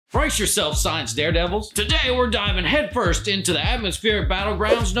Brace yourself, science daredevils. Today we're diving headfirst into the atmospheric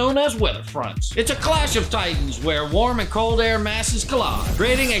battlegrounds known as weather fronts. It's a clash of titans where warm and cold air masses collide,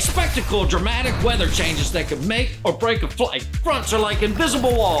 creating a spectacle of dramatic weather changes that could make or break a flight. Fronts are like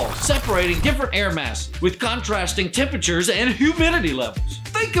invisible walls, separating different air masses with contrasting temperatures and humidity levels.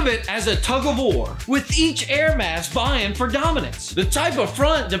 Think of it as a tug of war, with each air mass vying for dominance. The type of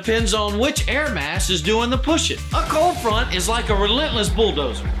front depends on which air mass is doing the pushing. A cold front is like a relentless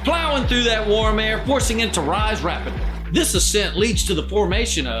bulldozer, plowing through that warm air, forcing it to rise rapidly. This ascent leads to the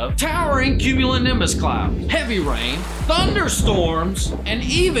formation of towering cumulonimbus clouds, heavy rain, thunderstorms, and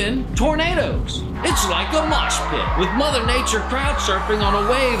even tornadoes. It's like a mosh pit, with Mother Nature crowd surfing on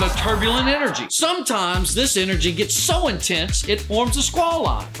a wave of turbulent energy. Sometimes this energy gets so intense it forms a squall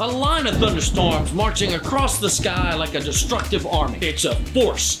line, a line of thunderstorms marching across the sky like a destructive army. It's a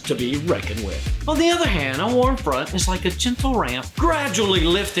force to be reckoned with. On the other hand, a warm front is like a gentle ramp, gradually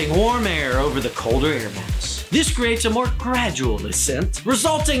lifting warm air over the colder air mass. This creates a more gradual ascent,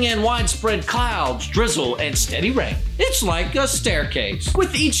 resulting in widespread clouds, drizzle, and steady rain. It's like a staircase,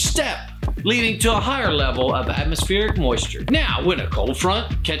 with each step leading to a higher level of atmospheric moisture. Now, when a cold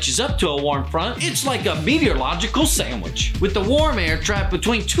front catches up to a warm front, it's like a meteorological sandwich, with the warm air trapped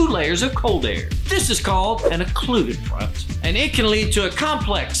between two layers of cold air. This is called an occluded front, and it can lead to a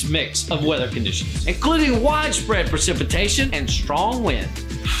complex mix of weather conditions, including widespread precipitation and strong wind.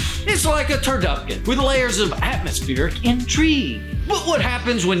 It's like a turducken with layers of atmospheric intrigue. But what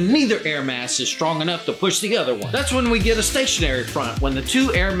happens when neither air mass is strong enough to push the other one? That's when we get a stationary front, when the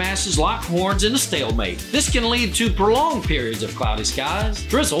two air masses lock horns in a stalemate. This can lead to prolonged periods of cloudy skies,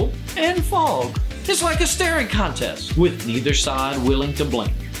 drizzle, and fog. It's like a staring contest, with neither side willing to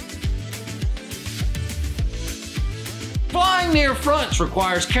blink. Flying near fronts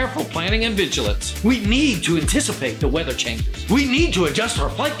requires careful planning and vigilance. We need to anticipate the weather changes. We need to adjust our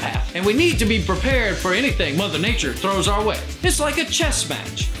flight path, and we need to be prepared for anything Mother Nature throws our way. It's like a chess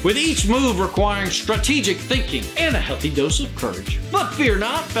match, with each move requiring strategic thinking and a healthy dose of courage. But fear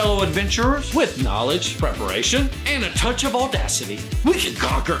not, fellow adventurers. With knowledge, preparation, and a touch of audacity, we can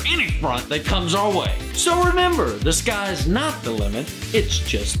conquer any front that comes our way. So remember, the sky's not the limit, it's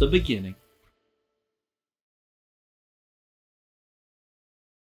just the beginning.